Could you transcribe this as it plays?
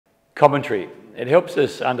Commentary. It helps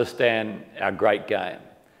us understand our great game.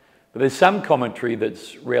 But there's some commentary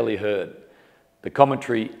that's rarely heard. The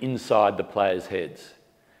commentary inside the players' heads.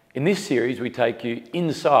 In this series, we take you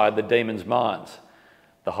inside the Demons' minds.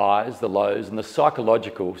 The highs, the lows, and the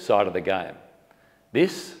psychological side of the game.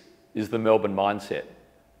 This is the Melbourne Mindset,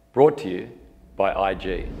 brought to you by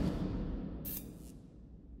IG.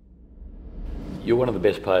 You're one of the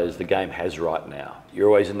best players the game has right now. You're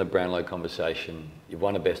always in the Brownlow conversation. You've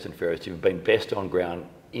won a best and fairest. You've been best on ground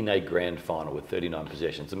in a grand final with 39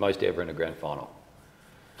 possessions, the most ever in a grand final.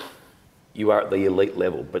 You are at the elite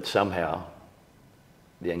level, but somehow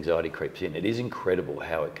the anxiety creeps in. It is incredible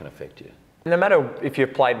how it can affect you. No matter if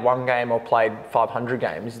you've played one game or played 500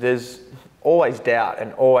 games, there's always doubt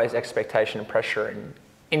and always expectation and pressure, and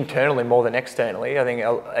internally more than externally. I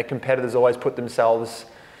think competitors always put themselves,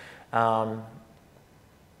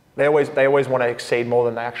 they always want to exceed more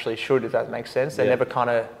than they actually should, if that makes sense. They never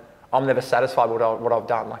I'm never satisfied with what I've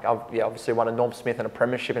done. Like I've obviously won a Norm Smith and a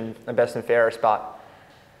premiership and best and fairest, but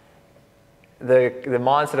the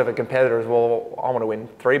mindset of a competitor is, well, I want to win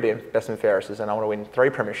 3 best and fairests and I want to win 3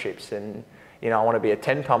 premierships, and I want to be a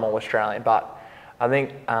 10-time All-Australian. But I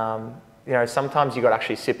think sometimes you got to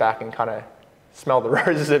actually sit back and kind of smell the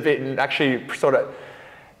roses a bit and actually sort of,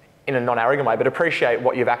 in a non-arrogant way, but appreciate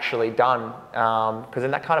what you've actually done, because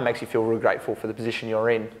then that kind of makes you feel real grateful for the position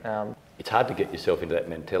you're in. It's hard to get yourself into that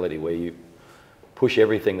mentality where you push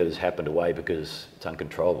everything that has happened away because it's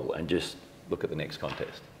uncontrollable and just look at the next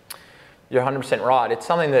contest. You're 100% right. It's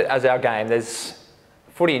something that, as our game, there's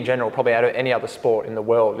footy in general, probably out of any other sport in the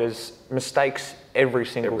world, there's mistakes every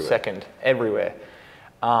single second, everywhere.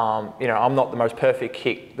 I'm not the most perfect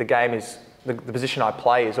kick. The game is, the position I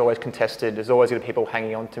play is always contested. There's always going to be people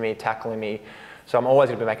hanging on to me, tackling me. So I'm always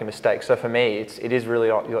going to be making mistakes. So for me, it is really,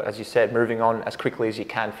 as you said, moving on as quickly as you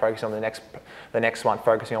can, focusing on the next one,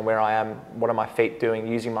 focusing on where I am, what are my feet doing,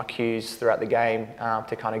 using my cues throughout the game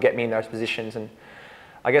to kind of get me in those positions. And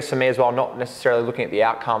I guess for me as well, not necessarily looking at the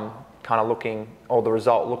outcome, kind of looking, or the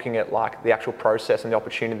result, looking at like the actual process and the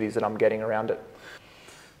opportunities that I'm getting around it.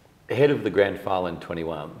 Ahead of the grand final in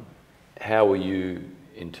 21, how were you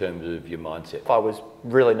in terms of your mindset? I was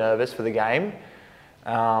really nervous for the game,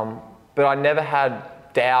 but I never had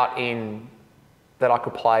doubt in that I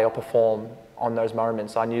could play or perform on those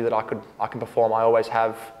moments. I knew that I can perform. I always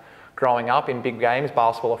have, growing up in big games,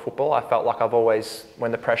 basketball or football. I felt like I've always,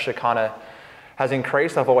 when the pressure kind of has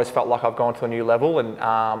increased, I've always felt like I've gone to a new level, and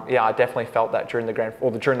I definitely felt that during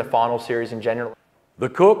the final series in general. The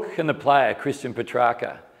cook and the player, Christian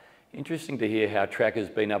Petracca. Interesting to hear how Tracker's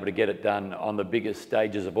been able to get it done on the biggest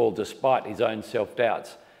stages of all, despite his own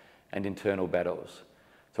self-doubts and internal battles.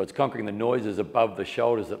 So it's conquering the noises above the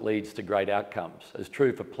shoulders that leads to great outcomes, as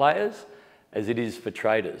true for players as it is for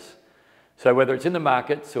traders. So whether it's in the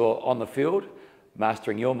markets or on the field,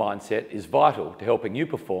 mastering your mindset is vital to helping you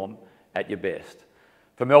perform at your best.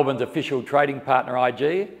 For Melbourne's official trading partner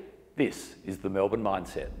IG, this is the Melbourne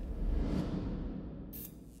Mindset.